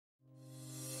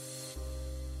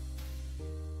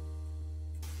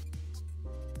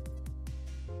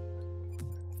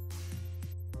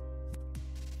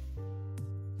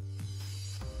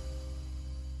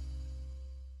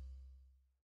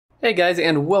Hey guys,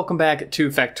 and welcome back to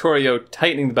Factorio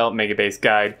Tightening the Belt Megabase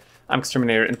Guide. I'm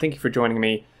Xterminator, and thank you for joining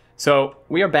me. So,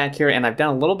 we are back here, and I've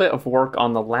done a little bit of work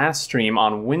on the last stream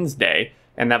on Wednesday,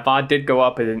 and that VOD did go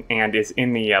up and is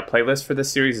in the playlist for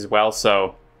this series as well,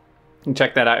 so you can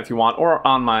check that out if you want, or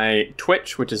on my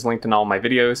Twitch, which is linked in all my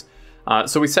videos.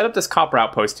 So we set up this copper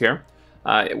outpost here,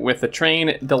 with the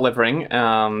train delivering,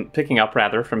 picking up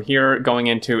rather, from here, going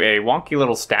into a wonky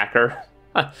little stacker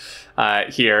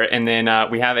here, and then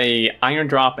we have a iron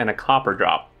drop and a copper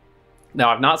drop. Now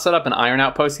I've not set up an iron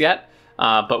outpost yet,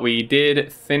 but we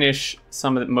did finish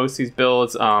most of these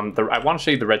builds. I want to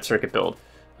show you the red circuit build,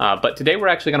 but today we're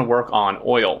actually going to work on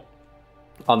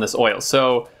this oil.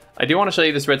 So I do want to show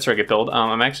you this red circuit build.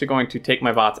 I'm actually going to take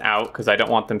my bots out because I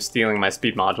don't want them stealing my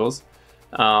speed modules.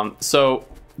 So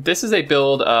this is a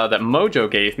build that Mojo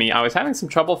gave me. I was having some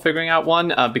trouble figuring out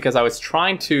one because I was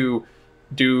trying to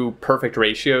do perfect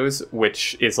ratios,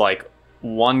 which is like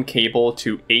 1 cable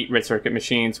to 8 red circuit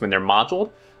machines when they're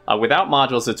moduled. Without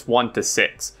modules, it's 1 to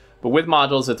 6. But with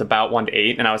modules, it's about 1 to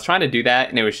 8. And I was trying to do that,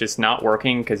 and it was just not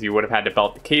working because you would have had to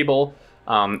belt the cable.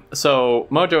 So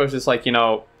Mojo was just like, you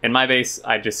know, in my base,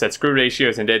 I just said screw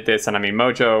ratios and did this. And I mean,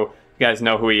 Mojo, you guys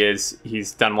know who he is.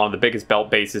 He's done one of the biggest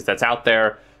belt bases that's out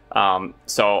there.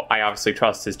 So I obviously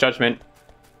trust his judgment.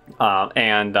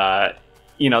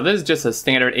 You know, this is just a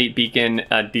standard 8 beacon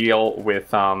deal with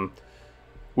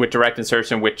direct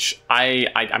insertion, which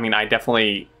I mean, I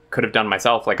definitely could have done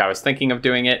myself. Like, I was thinking of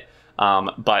doing it,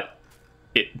 but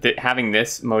having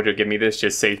this Mojo give me this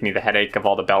just saves me the headache of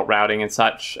all the belt routing and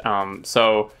such.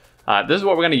 So this is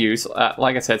what we're going to use.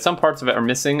 Like I said, some parts of it are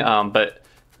missing, but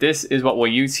this is what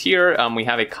we'll use here. We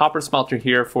have a copper smelter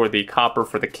here for the copper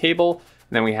for the cable.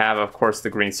 And then we have, of course,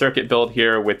 the green circuit build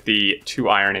here with the 2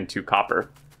 iron and 2 copper.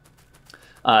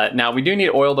 Now, we do need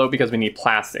oil, though, because we need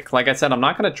plastic. Like I said, I'm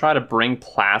not going to try to bring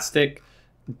plastic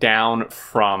down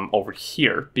from over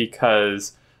here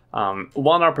because,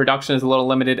 one, our production is a little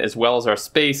limited, as well as our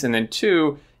space, and then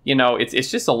 2, you know, it's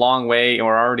just a long way, and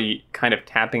we're already kind of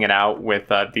tapping it out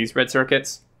with these red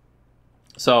circuits.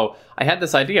 So I had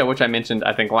this idea, which I mentioned,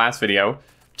 I think, last video,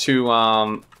 to,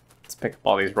 let's pick up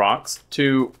all these rocks,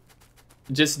 to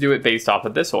just do it based off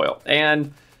of this oil.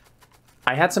 And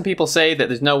I had some people say that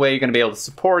there's no way you're going to be able to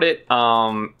support it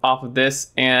off of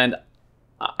this, and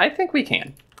I think we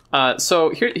can.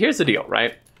 So here's the deal,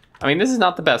 right? I mean, this is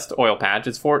not the best oil patch.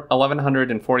 It's for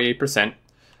 1148%.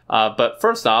 But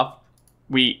first off,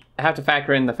 we have to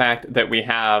factor in the fact that we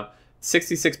have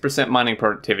 66% mining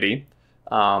productivity,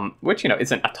 which, you know,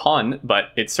 isn't a ton,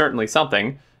 but it's certainly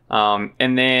something.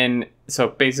 And then, so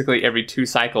basically every 2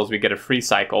 cycles we get a free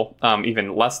cycle,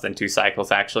 even less than 2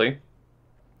 cycles, actually.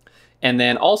 And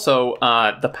then also,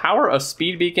 the power of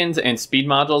speed beacons and speed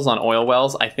modules on oil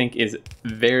wells, I think, is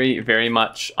very, very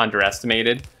much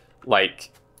underestimated.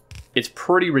 Like, it's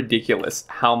pretty ridiculous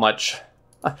how much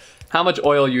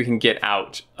oil you can get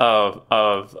out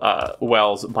of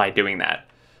wells by doing that.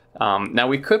 Now,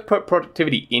 we could put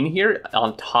productivity in here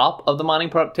on top of the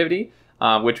mining productivity,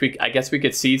 which I guess we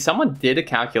could see. Someone did a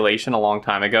calculation a long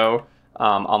time ago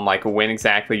on like when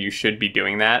exactly you should be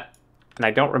doing that. And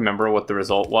I don't remember what the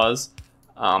result was,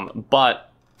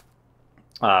 but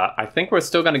I think we're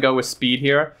still going to go with speed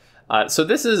here. So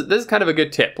this is kind of a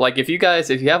good tip. Like, if you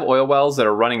have oil wells that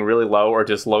are running really low or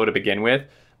just low to begin with,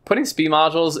 putting speed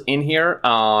modules in here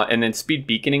and then speed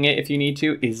beaconing it if you need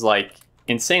to is like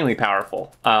insanely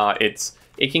powerful.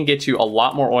 It can get you a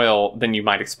lot more oil than you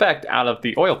might expect out of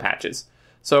the oil patches.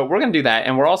 So we're going to do that,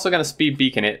 and we're also going to speed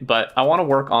beacon it, but I want to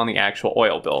work on the actual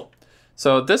oil build.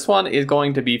 So this one is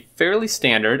going to be fairly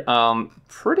standard,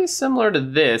 pretty similar to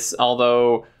this,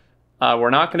 although we're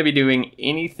not going to be doing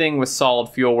anything with solid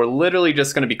fuel. We're literally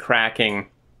just going to be cracking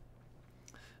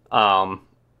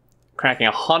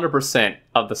 100%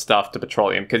 of the stuff to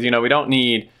petroleum, because, you know, we don't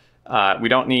need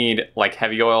like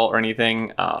heavy oil or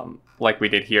anything like we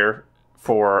did here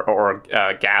or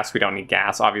gas. We don't need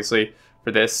gas, obviously, for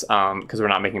this because we're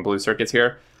not making blue circuits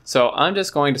here. So I'm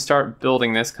just going to start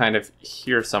building this kind of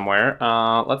here somewhere.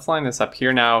 Let's line this up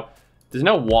here. Now, there's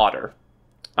no water.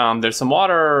 There's some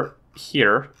water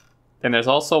here, and there's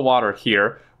also water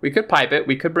here. We could pipe it.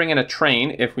 We could bring in a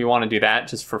train if we want to do that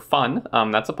just for fun.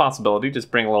 That's a possibility. Just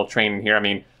bring a little train in here. I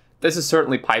mean, this is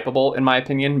certainly pipeable in my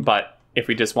opinion, but if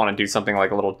we just want to do something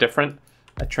like a little different,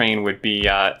 a train would be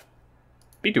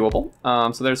doable.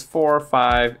 So there's 4,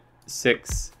 5,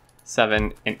 6,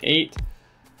 7, and 8.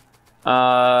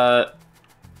 I'm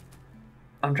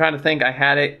trying to think. I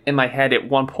had it in my head at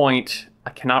one point. I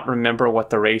cannot remember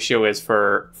what the ratio is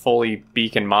for fully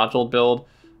beacon module build.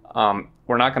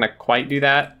 We're not going to quite do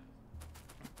that.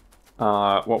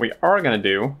 What we are going to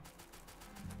do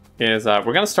is we're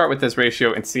going to start with this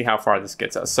ratio and see how far this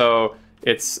gets us. So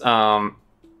it's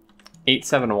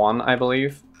 871, I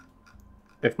believe,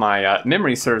 if my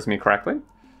memory serves me correctly.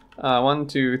 1,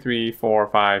 2, 3, 4,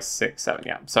 5, 6, 7.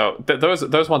 Yeah. So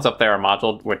those ones up there are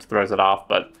moduled, which throws it off.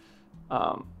 But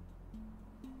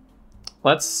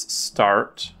let's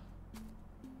start.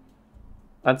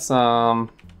 Let's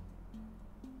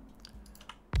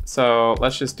So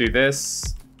let's just do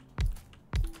this.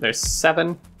 There's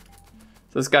 7.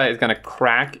 So this guy is going to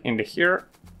crack into here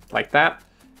like that.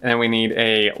 And then we need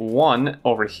a 1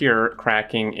 over here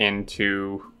cracking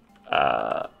into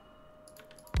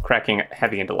cracking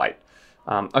heavy into light.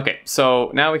 Okay,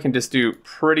 so now we can just do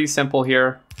pretty simple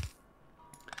here.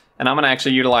 And I'm going to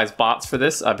actually utilize bots for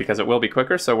this because it will be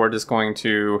quicker. So we're just going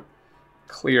to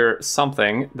clear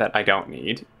something that I don't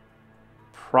need.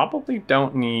 Probably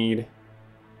don't need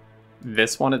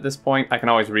this one at this point. I can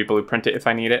always re-blueprint it if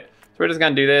I need it. So we're just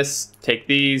going to do this, take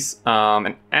these,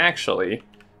 and actually,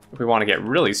 if we want to get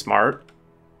really smart,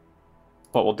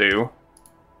 what we'll do,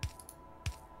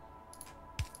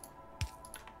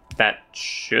 that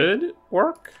should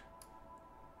work.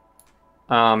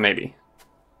 Maybe.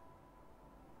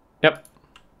 Yep.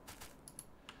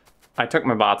 I took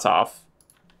my bots off.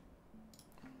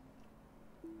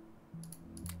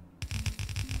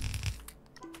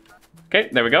 Okay,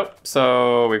 there we go.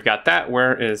 So we've got that.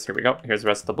 Here we go. Here's the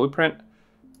rest of the blueprint.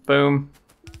 Boom,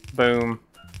 boom,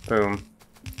 boom,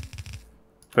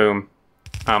 boom.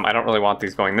 I don't really want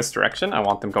these going this direction. I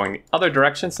want them going the other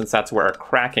direction since that's where our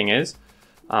cracking is.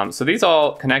 So these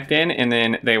all connect in and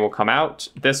then they will come out.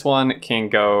 This one can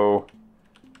go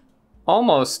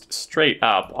almost straight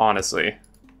up, honestly.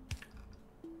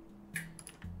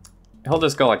 He'll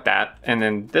just go like that. And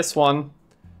then this one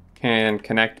can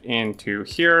connect into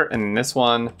here. And this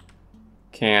one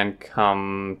can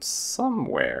come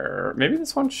somewhere. Maybe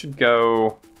this one should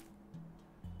go...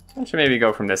 This one should maybe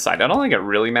go from this side. I don't think it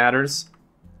really matters.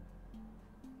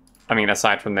 I mean,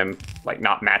 aside from them, like,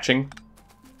 not matching.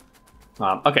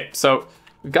 Okay, so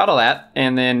we've got all that.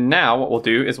 And then now what we'll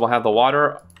do is we'll have the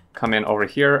water come in over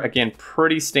here. Again,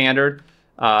 pretty standard.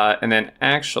 And then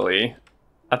actually,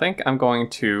 I think I'm going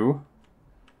to...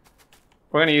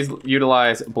 We're going to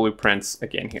utilize blueprints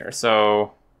again here.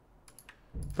 So,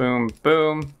 boom,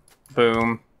 boom,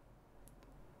 boom,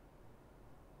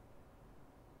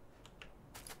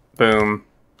 boom,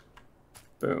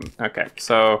 boom. Okay,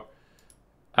 so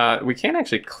we can't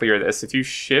actually clear this. If you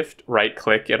shift right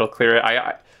click, it'll clear it.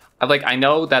 I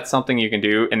know that's something you can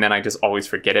do, and then I just always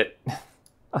forget it.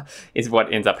 Is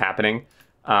what ends up happening.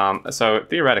 So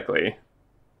theoretically,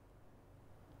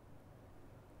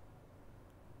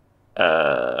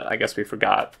 I guess we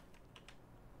forgot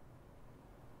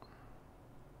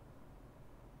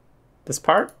this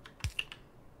part.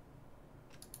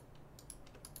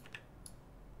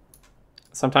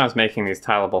 Sometimes making these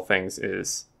tileable things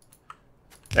is...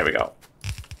 There we go.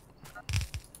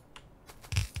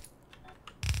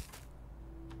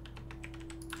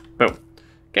 Boom.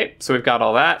 Okay, so we've got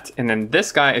all that. And then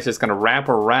this guy is just going to wrap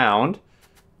around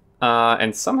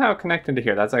and somehow connect into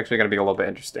here. That's actually going to be a little bit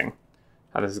interesting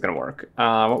how this is going to work.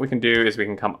 What we can do is we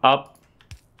can come up,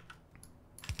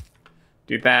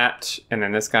 do that, and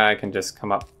then this guy can just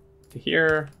come up to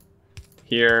here,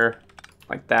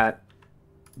 like that.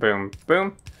 Boom,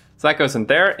 boom. So that goes in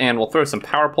there, and we'll throw some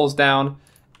power poles down,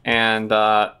 and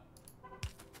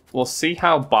we'll see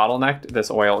how bottlenecked this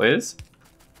oil is.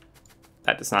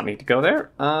 That does not need to go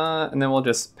there. And then we'll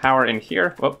just power in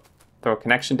here. Whoop, throw a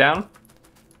connection down.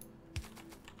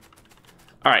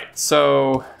 All right,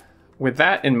 so with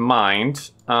that in mind,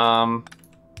 yeah,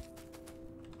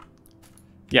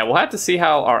 we'll have to see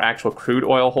how our actual crude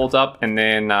oil holds up, and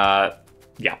then,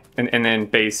 yeah, and then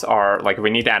base our, like, if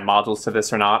we need to add modules to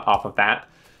this or not off of that.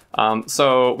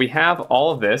 So we have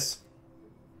all of this,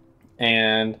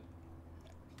 and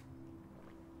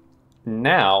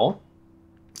now,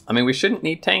 I mean, we shouldn't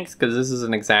need tanks because this is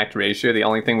an exact ratio. The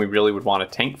only thing we really would want a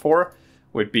tank for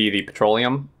would be the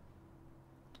petroleum,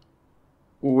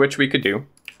 which we could do.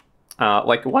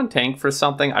 Like one tank for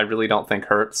something, I really don't think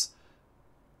hurts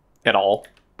at all.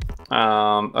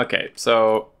 Okay,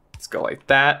 so let's go like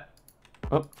that.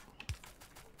 Oh.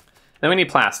 Then we need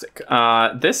plastic.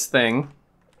 This thing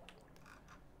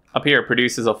up here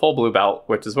produces a full blue belt,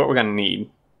 which is what we're gonna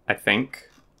need, I think.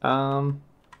 Where's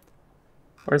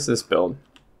this build?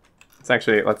 It's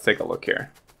actually, let's take a look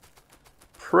here.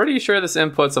 Pretty sure this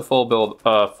inputs a full belt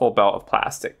of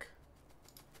plastic.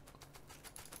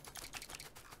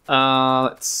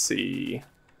 Let's see.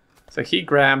 So he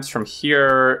grabs from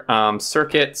here,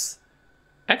 circuits.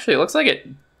 Actually, it looks like it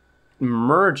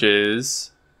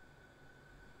merges.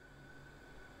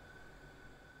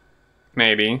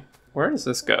 Maybe. Where does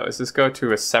this go? Does this go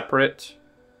to a separate...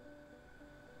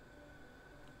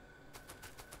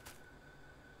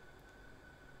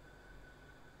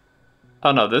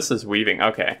 Oh no, this is weaving.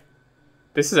 Okay.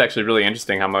 This is actually really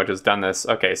interesting how Mojo's done this.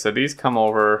 Okay, so these come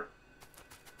over...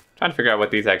 Trying to figure out what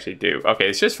these actually do. Okay,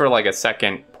 it's just for like a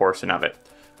second portion of it.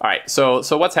 All right, so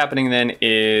what's happening then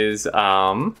is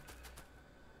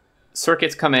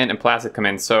circuits come in and plastic come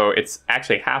in, so it's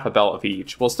actually half a belt of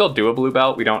each. We'll still do a blue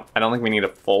belt. I don't think we need a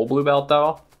full blue belt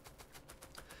though.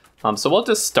 So we'll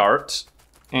just start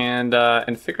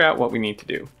and figure out what we need to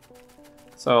do.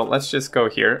 So let's just go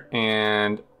here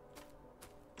and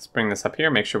let's bring this up here.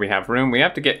 Make sure we have room. We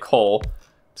have to get coal.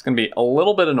 It's going to be a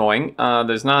little bit annoying.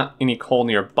 There's not any coal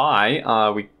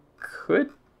nearby. We could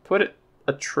put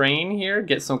a train here,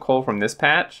 get some coal from this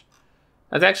patch.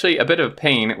 That's actually a bit of a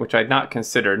pain, which I'd not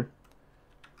considered.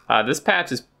 This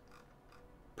patch is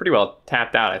pretty well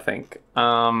tapped out, I think.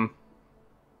 I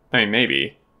mean,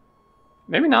 maybe.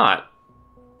 Maybe not.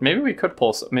 Maybe we could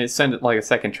pull some, send it like a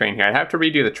second train here. I'd have to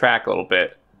redo the track a little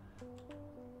bit.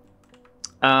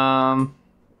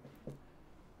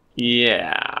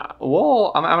 Yeah.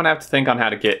 Well, I'm gonna have to think on how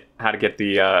to get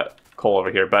the coal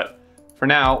over here, but for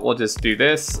now, we'll just do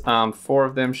this. 4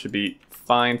 of them should be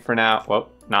fine for now. Whoa,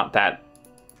 not that.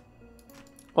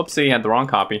 Whoopsie, had the wrong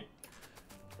copy.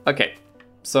 Okay,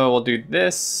 so we'll do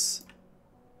this.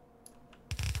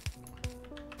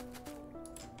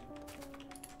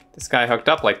 This guy hooked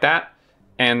up like that.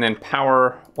 And then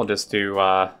power, we'll just do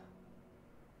power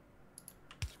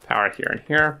here and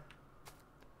here.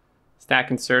 Stack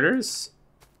inserters.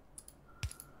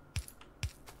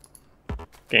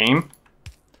 Game.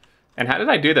 And how did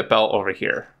I do the belt over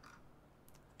here?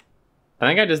 I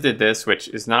think I just did this, which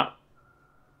is not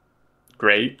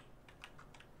great.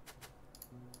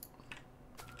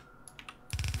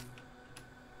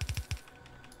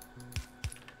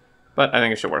 But I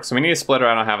think it should work. So we need a splitter.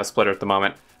 I don't have a splitter at the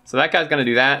moment. So that guy's going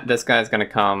to do that. This guy's going to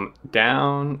come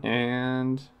down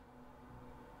and...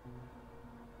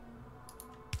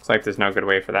 Looks like there's no good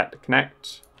way for that to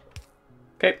connect.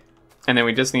 Okay. And then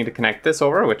we just need to connect this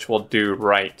over, which we'll do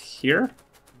right here.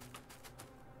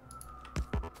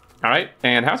 All right.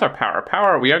 And how's our power?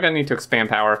 Power, we are going to need to expand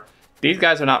power. These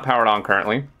guys are not powered on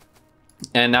currently.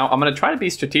 And now I'm going to try to be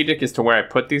strategic as to where I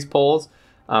put these poles.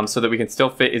 So that we can still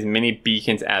fit as many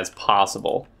beacons as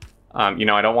possible. You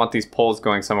know, I don't want these poles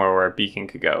going somewhere where a beacon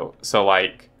could go. So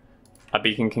like, a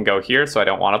beacon can go here, so I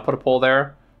don't want to put a pole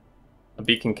there. A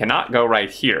beacon cannot go right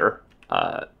here.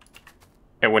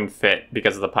 It wouldn't fit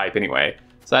because of the pipe anyway.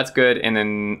 So that's good, and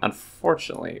then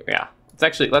unfortunately, yeah.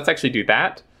 Let's actually do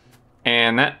that.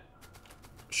 And that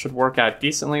should work out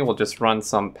decently. We'll just run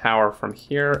some power from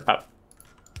here up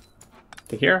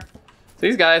to here. So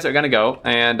these guys are gonna go,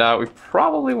 and we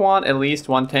probably want at least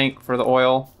 1 tank for the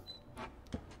oil,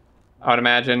 I would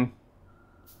imagine.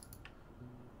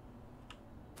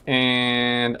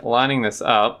 And lining this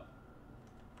up.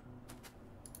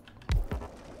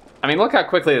 I mean, look how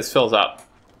quickly this fills up.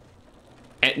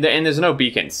 And there's no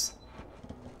beacons.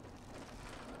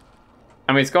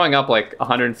 I mean, it's going up like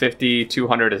 150,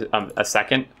 200 a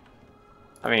second.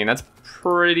 I mean, that's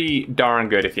pretty darn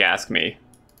good if you ask me.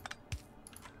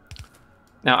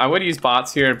 Now, I would use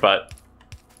bots here, but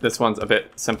this one's a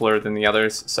bit simpler than the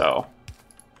others, so...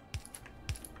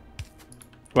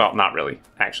 Well, not really,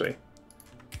 actually.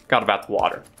 Forgot about the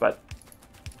water, but...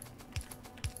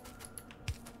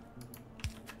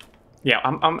 Yeah,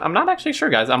 I'm not actually sure,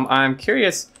 guys. I'm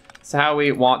curious as to how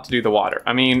we want to do the water.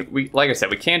 I mean, like I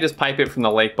said, we can just pipe it from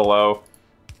the lake below,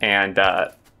 and I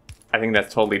think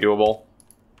that's totally doable.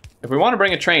 If we want to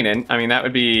bring a train in, I mean, that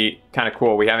would be kind of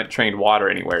cool. We haven't trained water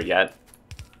anywhere yet.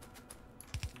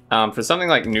 For something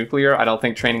like nuclear, I don't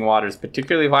think training water is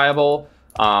particularly viable,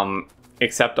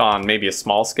 except on maybe a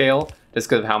small scale, just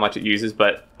because of how much it uses.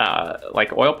 But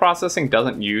like oil processing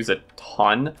doesn't use a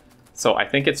ton, so I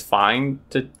think it's fine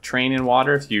to train in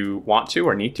water if you want to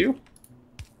or need to.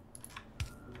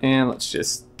 And let's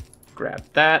just grab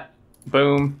that,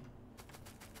 boom,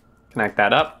 connect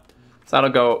that up. So that'll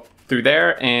go through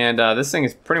there, and this thing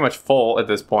is pretty much full at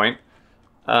this point.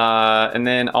 And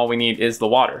then all we need is the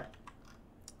water.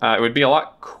 It would be a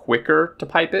lot quicker to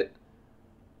pipe it.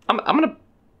 I don't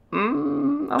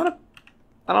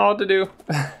know what to do.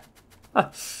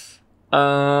 Let's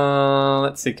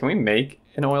see, can we make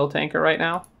an oil tanker right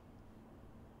now?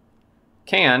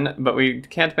 Can, but we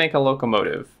can't make a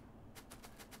locomotive.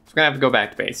 So we're gonna have to go back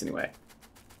to base anyway.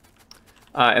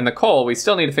 And the coal, we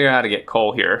still need to figure out how to get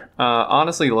coal here.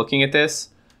 Honestly, looking at this,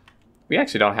 we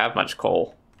actually don't have much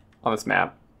coal on this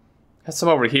map. Has some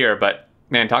over here, but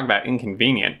man, talk about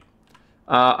inconvenient.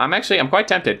 I'm quite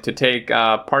tempted to take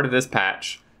part of this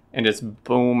patch and just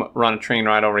boom, run a train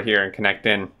right over here and connect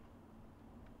in.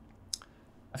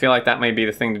 I feel like that may be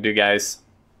the thing to do, guys.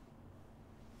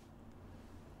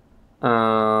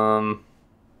 I'm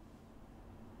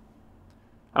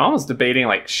almost debating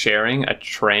like sharing a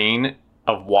train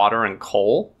of water and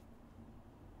coal.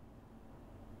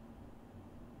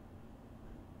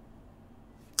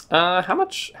 How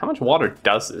much water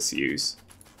does this use?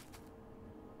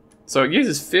 So it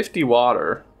uses 50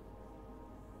 water.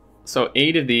 So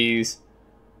 8 of these.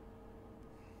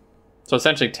 So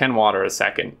essentially 10 water a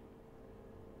second.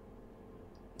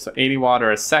 So 80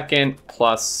 water a second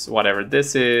plus whatever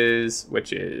this is,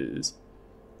 which is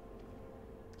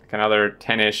like another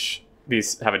 10-ish.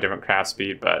 These have a different craft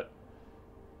speed, but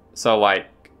so like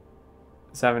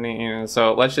 70.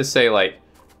 So let's just say like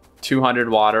 200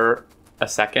 water a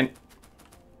second.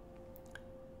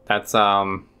 That's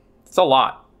a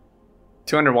lot.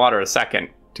 200 water a second.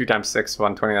 2 times 6,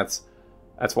 120.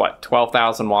 That's what,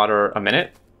 12,000 water a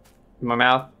minute. If my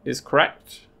math is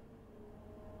correct.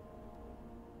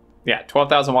 Yeah,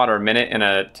 12,000 water a minute, and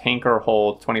a tanker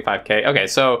hold 25k. Okay,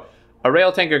 so a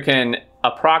rail tanker can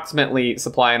approximately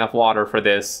supply enough water for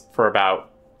this for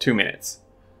about 2 minutes.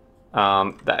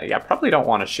 Yeah, probably don't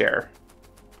want to share.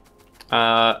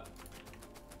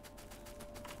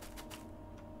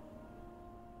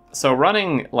 So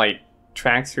running like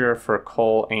tracks here for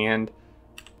coal, and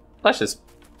let's just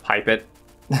pipe it.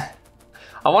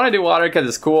 I want to do water because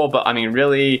it's cool, but I mean,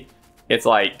 really, it's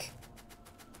like,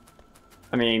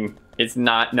 I mean, it's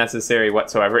not necessary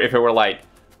whatsoever. If it were like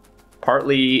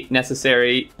partly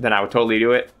necessary, then I would totally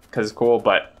do it because it's cool,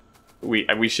 but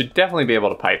we should definitely be able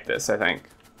to pipe this, I think.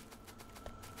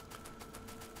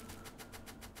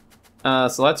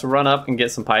 So let's run up and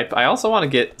get some pipe. I also want to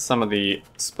get some of the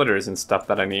splitters and stuff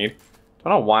that I need.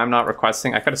 Don't know why I'm not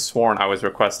requesting. I could have sworn I was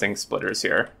requesting splitters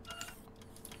here.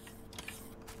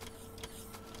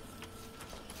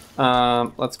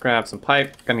 Let's grab some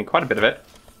pipe. Gonna need quite a bit of it.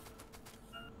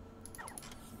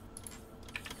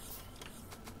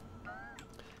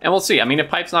 And we'll see. I mean, if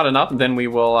pipe's not enough, then we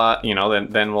will, you know,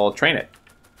 then we'll train it.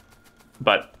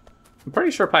 But I'm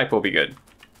pretty sure pipe will be good.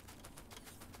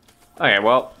 Okay,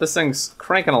 well, this thing's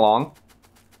cranking along.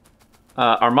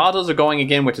 Our modules are going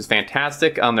again, which is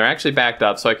fantastic. They're actually backed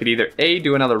up, so I could either A,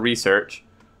 do another research,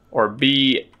 or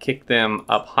B, kick them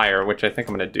up higher, which I think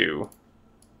I'm going to do.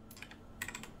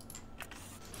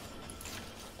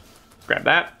 Grab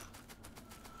that.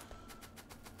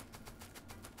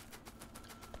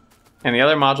 And the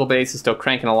other module base is still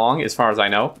cranking along, as far as I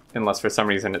know, unless for some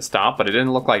reason it stopped, but it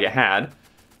didn't look like it had.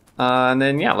 And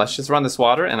then, yeah, let's just run this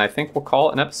water, and I think we'll call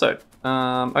it an episode.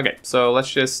 Okay, so let's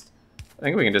just, I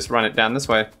think we can just run it down this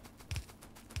way.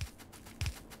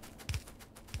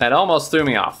 That almost threw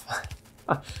me off.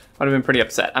 Would have been pretty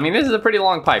upset. I mean, this is a pretty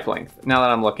long pipe length, now that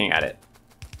I'm looking at it.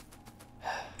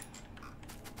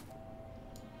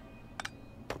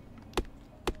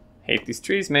 Hate these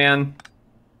trees, man.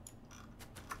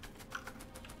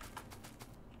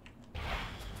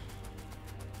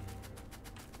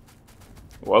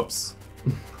 Whoops.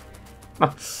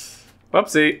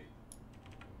 Whoopsie.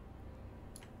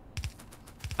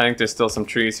 I think there's still some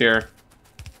trees here.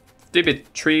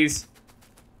 Stupid trees.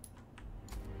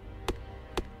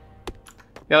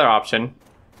 The other option.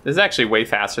 This is actually way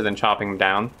faster than chopping them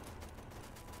down.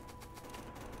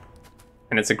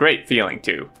 And it's a great feeling,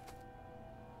 too.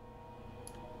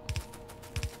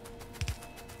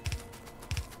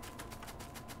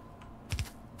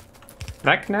 Did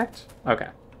that connect? Okay.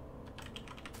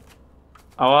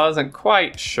 I wasn't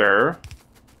quite sure.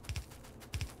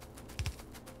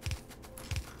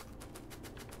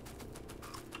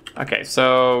 Okay,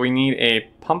 so we need a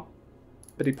pump.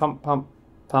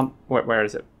 Pump. Where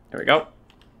is it? There we go.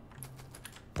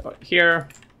 Throw it here.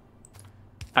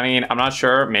 I mean, I'm not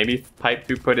sure. Maybe pipe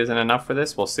throughput isn't enough for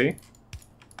this. We'll see.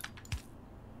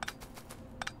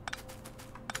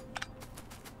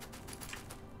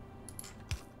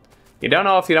 You don't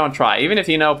know if you don't try. Even if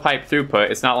you know pipe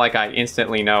throughput, it's not like I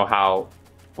instantly know how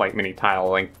like many tile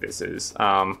length this is.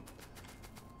 I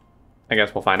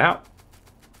guess we'll find out.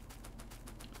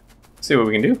 See what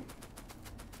we can do.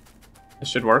 This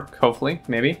should work, hopefully,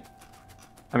 maybe.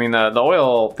 I mean, the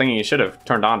oil thingy should have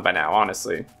turned on by now,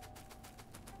 honestly.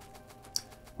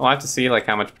 We'll have to see like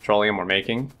how much petroleum we're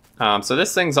making. So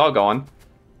this thing's all going.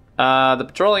 The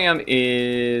petroleum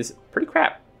is pretty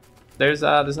crap. There's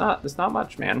not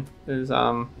much, man. There's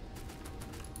I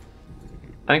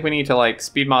think we need to like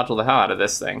speed module the hell out of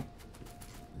this thing.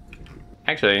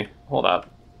 Actually, hold up.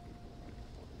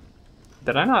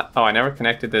 Did I not? Oh, I never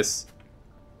connected this.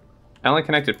 I only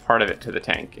connected part of it to the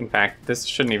tank. In fact, this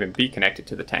shouldn't even be connected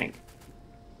to the tank.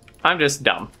 I'm just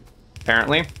dumb,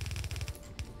 apparently.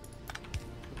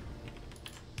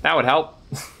 That would help.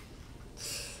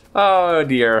 Oh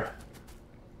dear.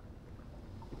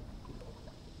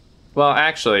 Well,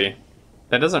 actually,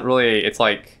 that doesn't really, it's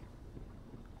like,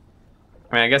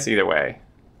 I mean, I guess either way.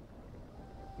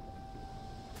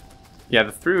 Yeah,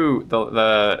 it's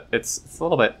a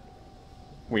little bit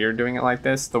weird doing it like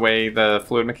this, the way the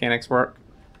fluid mechanics work.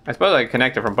 I suppose I could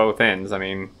connect it from both ends. I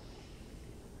mean,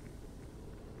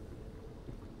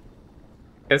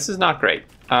 this is not great.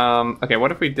 Okay,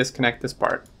 what if we disconnect this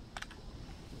part?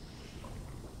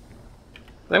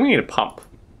 Then we need a pump.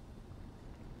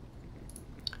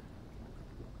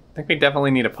 I think we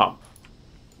definitely need a pump.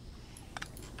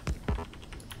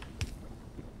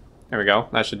 There we go,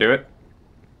 that should do it.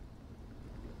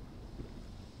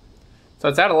 So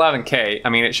it's at 11K. I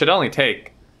mean, it should only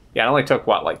take, yeah, it only took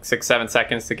what, like 6-7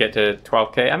 seconds to get to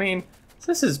 12K. I mean,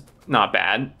 this is not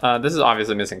bad. This is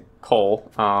obviously missing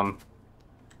coal.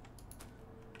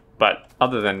 But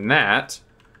other than that,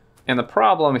 and the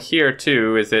problem here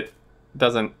too is it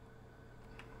doesn't,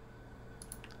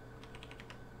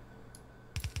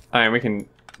 I mean, we can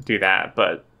do that,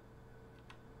 but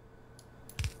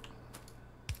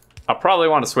I'll probably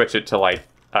want to switch it to like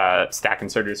stack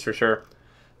inserters for sure.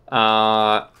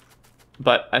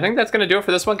 But I think that's going to do it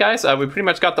for this one, guys. We pretty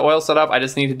much got the oil set up. I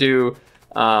just need to do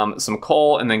some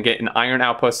coal and then get an iron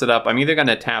outpost set up. I'm either going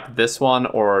to tap this one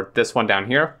or this one down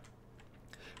here.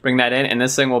 Bring that in, and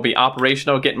this thing will be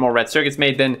operational, get more red circuits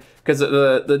made then, because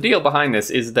the deal behind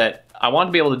this is that I want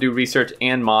to be able to do research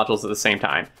and modules at the same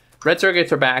time. Red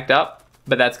circuits are backed up,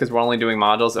 but that's because we're only doing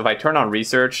modules. If I turn on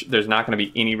research, there's not going to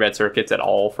be any red circuits at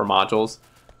all for modules.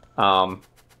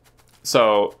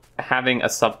 So having a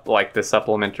like the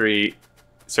supplementary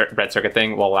red circuit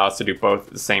thing will allow us to do both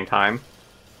at the same time,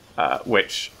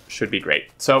 which should be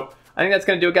great. So I think that's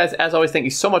going to do it, guys. As always, thank you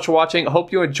so much for watching. I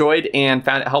hope you enjoyed and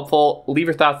found it helpful. Leave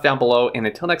your thoughts down below, and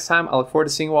until next time, I look forward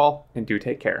to seeing you all, and do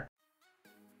take care.